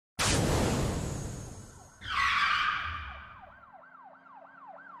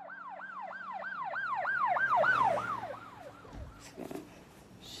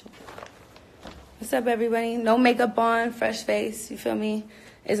What's up, everybody? No makeup on, fresh face, you feel me?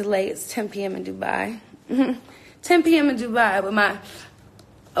 It's late, it's 10 p.m. in Dubai. 10 p.m. in Dubai with my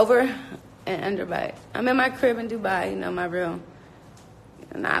over and under bite. I'm in my crib in Dubai, you know, my real,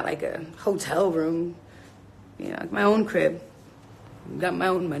 not like a hotel room, you know, like my own crib. Got my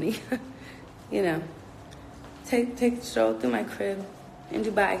own money, you know. Take a stroll through my crib in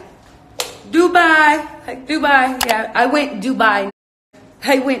Dubai. Dubai, yeah, I went Dubai.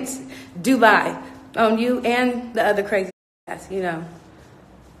 I went Dubai on you and the other crazy ass, you know.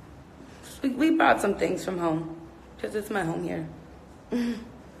 We brought some things from home, because it's my home here. You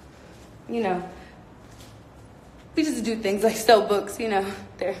know, we just do things like sell books, you know.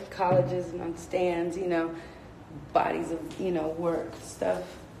 They're colleges and on stands, you know, bodies of, you know, work, stuff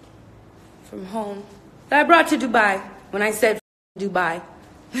from home that I brought to Dubai when I said Dubai.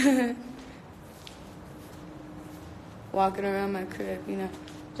 Walking around my crib, you know,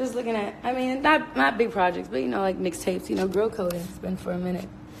 just looking at, I mean, not big projects, but, you know, like mixtapes, you know, girl coding. It's been for a minute.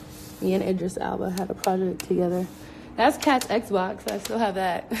 Me and Idris Elba had a project together. That's Katt's Xbox. I still have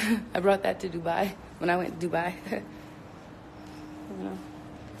that. I brought that to Dubai when I went to Dubai. You know,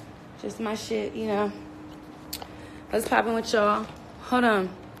 just my shit, you know. Let's pop in with y'all. Hold on.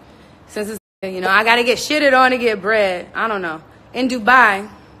 Since it's, you know, I got to get shitted on to get bread. I don't know. In Dubai,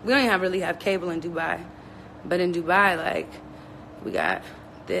 we don't even really have cable in Dubai. But in Dubai, like, we got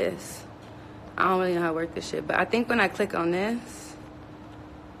this. I don't really know how to work this shit, but I think when I click on this,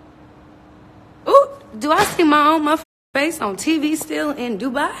 ooh, do I see my own motherfucking face on TV still in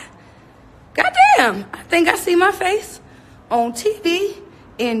Dubai? Goddamn, I think I see my face on TV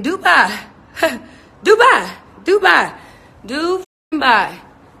in Dubai. Dubai.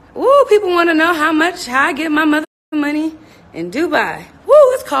 Woo, people want to know how I get my motherfucking money in Dubai. Woo,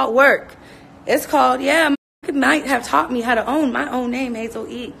 it's called work. It's called, yeah, might have taught me how to own my own name, Hazel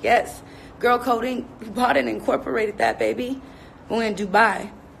E. Yes. Girl coding, bought and incorporated that, baby. We're in Dubai.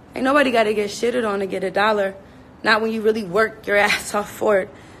 Ain't nobody got to get shitted on to get $1. Not when you really work your ass off for it,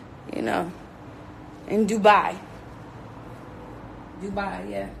 you know. In Dubai. Dubai,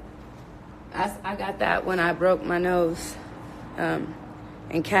 yeah. I got that when I broke my nose.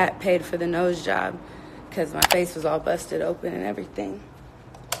 And Katt paid for the nose job because my face was all busted open and everything.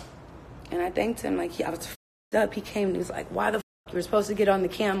 And I thanked him, like, I was up. He came and he was like, why the f*** you were supposed to get on the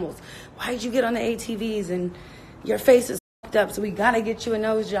camels? Why did you get on the ATVs? And your face is f***ed up, so we got to get you a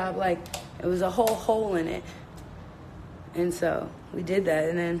nose job. Like, it was a whole hole in it. And so we did that,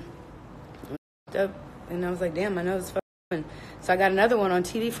 and then up, and I was like, damn, my nose is f***ed up. So I got another one on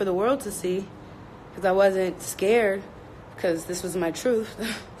TV for the world to see because I wasn't scared because this was my truth.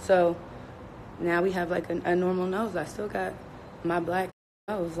 So now we have, like, a normal nose. I still got my black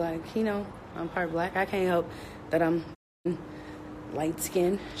nose. Like, you know, I'm part black. I can't help that I'm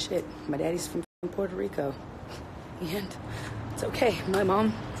light-skinned. Shit, my daddy's from Puerto Rico. And it's okay. My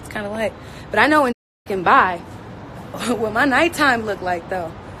mom is kind of light. But I know in buy what my nighttime look like, though,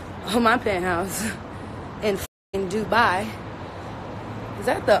 on my penthouse in Dubai. Is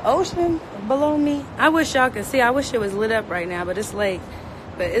that the ocean below me? I wish y'all could see. I wish it was lit up right now, but it's late.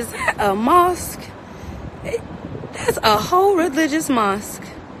 But is that a mosque? That's a whole religious mosque.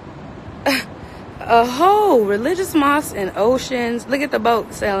 A whole religious mosque and oceans. Look at the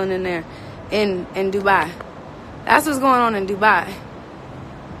boat sailing in there in Dubai. That's what's going on in Dubai.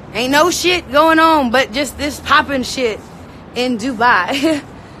 Ain't no shit going on but just this popping shit in Dubai.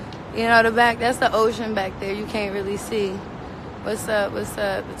 You know, the back, that's the ocean back there. You can't really see. What's up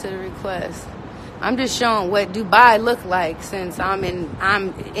to the request? I'm just showing what Dubai look like since I'm in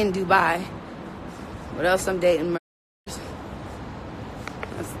Dubai. What else I'm dating?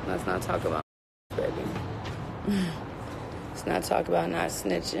 Let's not talk about baby. Let's not talk about not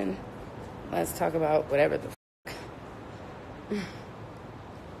snitching. Let's talk about whatever the fuck.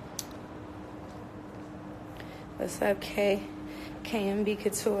 What's up, KMB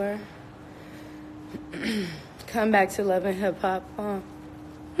Couture? Come back to Love and Hip Hop.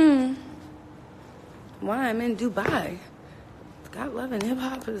 Why I'm in Dubai? God, Love and Hip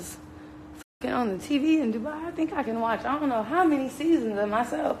Hop is fucking on the TV in Dubai. I think I can watch I don't know how many seasons of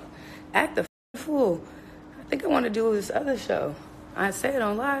myself act the fool. I think I want to do this other show. I say it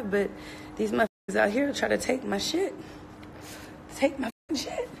on live, but these motherfuckers out here try to take my shit. Take my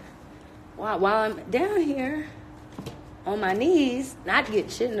shit. While I'm down here on my knees, not to get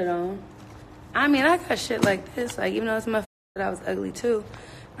shitted on. I mean, I got shit like this. Like, even though it's my that I was ugly too.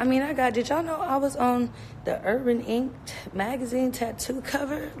 I mean, did y'all know I was on the Urban Ink magazine tattoo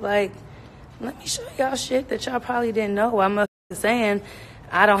cover? Like, let me show y'all shit that y'all probably didn't know. I'm saying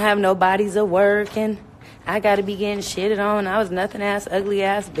I don't have no bodies of work and I gotta be getting shitted on. I was nothing ass, ugly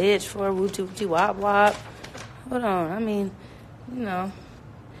ass bitch for a woo-choo wop wop. Hold on, I mean, you know,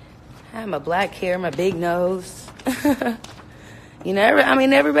 I have my black hair, my big nose. You know,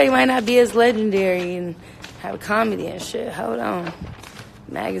 everybody might not be as legendary and have comedy and shit. Hold on.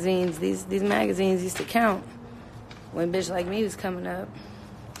 Magazines, these magazines used to count when bitch like me was coming up.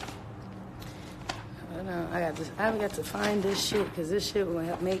 Hold on, I got to find this shit because this shit will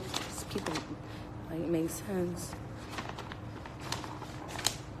help make people like it makes sense.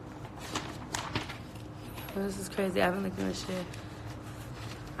 Oh, this is crazy. I've been looking at this shit.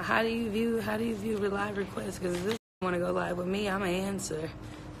 How do you view live requests? Because if this want to go live with me, I'm an answer.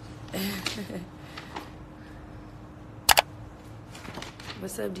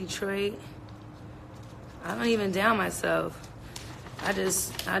 What's up, Detroit? I don't even down myself. I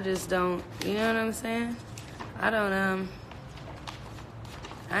just don't, you know what I'm saying? I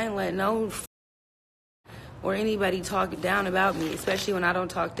ain't let no or anybody talk down about me, especially when I don't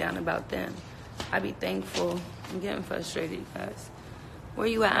talk down about them. I be thankful. I'm getting frustrated, you guys. Where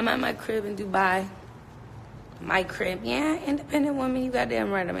you at? I'm at my crib in Dubai. My crib. Yeah, independent woman. You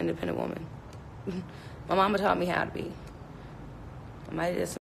goddamn right I'm an independent woman. My mama taught me how to be. I might have did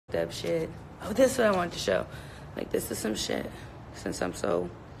some up shit. Oh, this is what I wanted to show. Like, this is some shit. Since I'm so...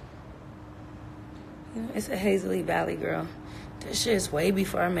 You know, it's a Hazel Valley girl. This shit is way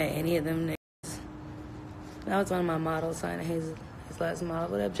before I met any of them niggas. That was one of my models, signed Hazel. His last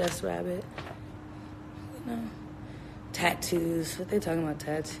model. What up, Just Rabbit? You know, tattoos. What they talking about?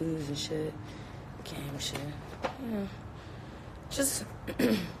 Tattoos and shit. Game shit. You know,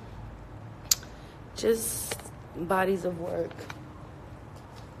 just bodies of work.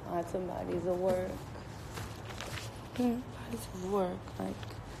 Lots of bodies of work. Bodies of work. Like,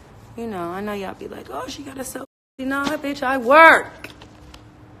 you know, I know y'all be like, oh, she got a so. No, bitch, I work.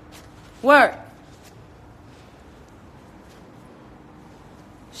 Work.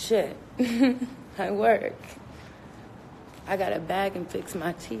 Shit. I work. I got a bag and fix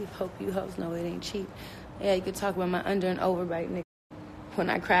my teeth. Hope you hoes know it ain't cheap. Yeah, you could talk about my under and overbite, nigga. When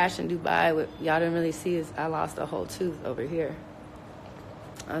I crashed in Dubai, y'all didn't really see is I lost a whole tooth over here.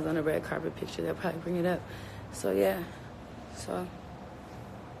 I was on a red carpet picture. They'll probably bring it up. So, yeah. So,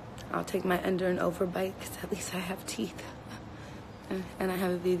 I'll take my under and overbite because at least I have teeth. And I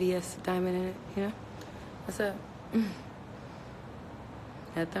have a VVS diamond in it, you know? What's up?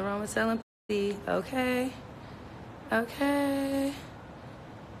 Nothing wrong with selling pussy. Okay. Okay.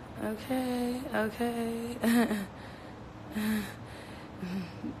 Okay. Okay.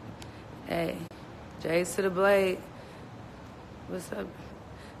 Hey. J's to the blade. What's up?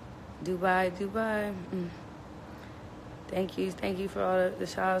 Dubai. Thank you for all the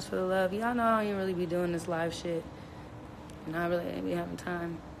shout-outs for the love. Y'all know I don't even really be doing this live shit. And I really ain't be having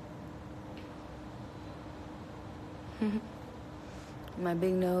time. My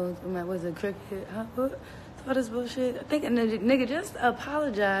big nose, was it crooked? All this bullshit. I think a nigga just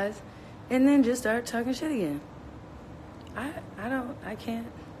apologize and then just start talking shit again. I can't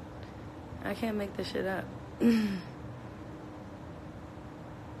make this shit up.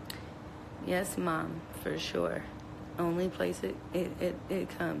 Yes, Mom, for sure. Only place it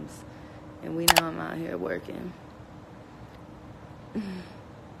comes. And we know I'm out here working. Let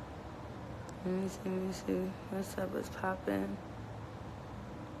me see. What's up? What's poppin'?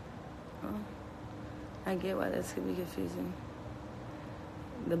 Oh, I get why this could be confusing.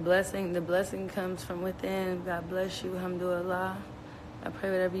 The blessing comes from within. God bless you. Alhamdulillah. I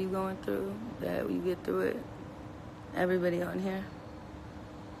pray whatever you're going through, that you get through it. Everybody on here.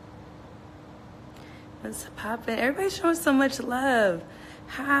 What's poppin'? Everybody's showing so much love.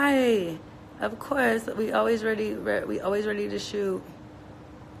 Hi. Of course, we always ready to shoot.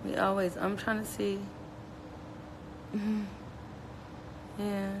 I'm trying to see.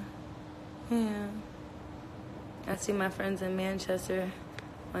 Yeah. I see my friends in Manchester.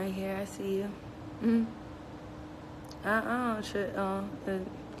 Right here, I see you. My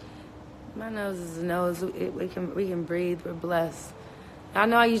nose is a nose. We can breathe. We're blessed. I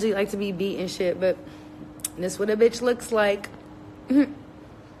know I usually like to be beat and shit, but this is what a bitch looks like.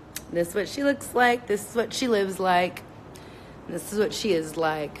 This is what she looks like. This is what she lives like. This is what she is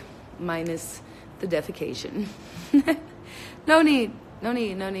like, minus the defecation. No need.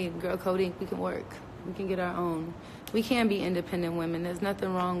 Girl coding, we can work. We can get our own. We can be independent women. There's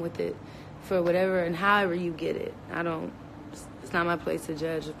nothing wrong with it for whatever and however you get it. It's not my place to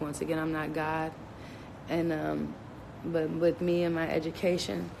judge. Once again, I'm not God. And, but with me and my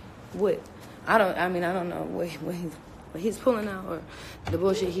education, I don't know what he's pulling out or the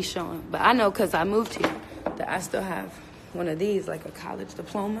bullshit he's showing. But I know because I moved here that I still have one of these, like a college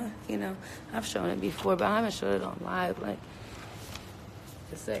diploma, you know. I've shown it before, but I haven't shown it on live. Like,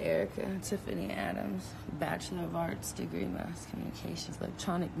 it's the Erica Tiffany Adams Bachelor of Arts degree, Mass Communications,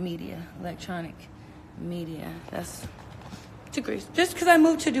 Electronic Media. That's degrees. Just because I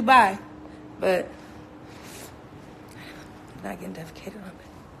moved to Dubai, but I'm not getting defecated on it.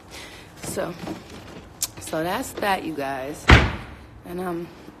 So that's that, you guys. And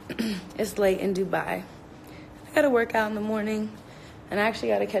it's late in Dubai. I gotta work out in the morning, and I actually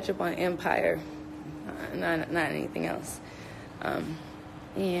gotta catch up on Empire, not anything else.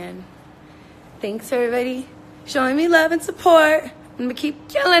 And thanks for everybody showing me love and support. I'm gonna keep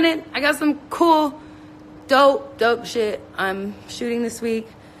killing it. I got some cool, dope shit I'm shooting this week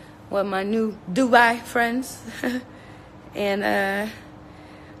with my new Dubai friends. And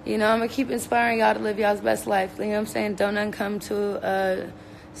you know, I'm gonna keep inspiring y'all to live y'all's best life. You know what I'm saying? Don't none come to a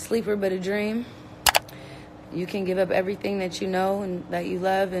sleeper but a dream. You can give up everything that you know and that you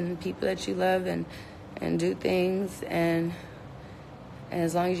love and people that you love and do things, and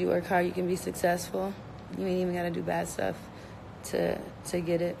as long as you work hard, you can be successful. You ain't even gotta do bad stuff to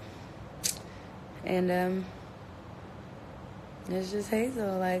get it. And it's just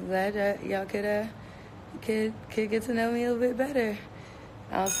Hazel. Like, glad that y'all could get to know me a little bit better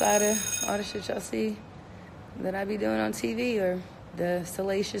outside of all the shit y'all see that I be doing on TV or the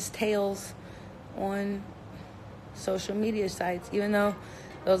salacious tales on social media sites. Even though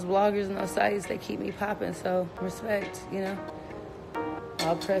those bloggers and those sites, they keep me popping, so respect, you know.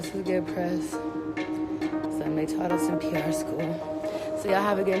 All press is good press. Something they taught us in PR school. So y'all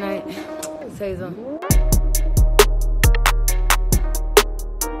have a good night. It's Hazel.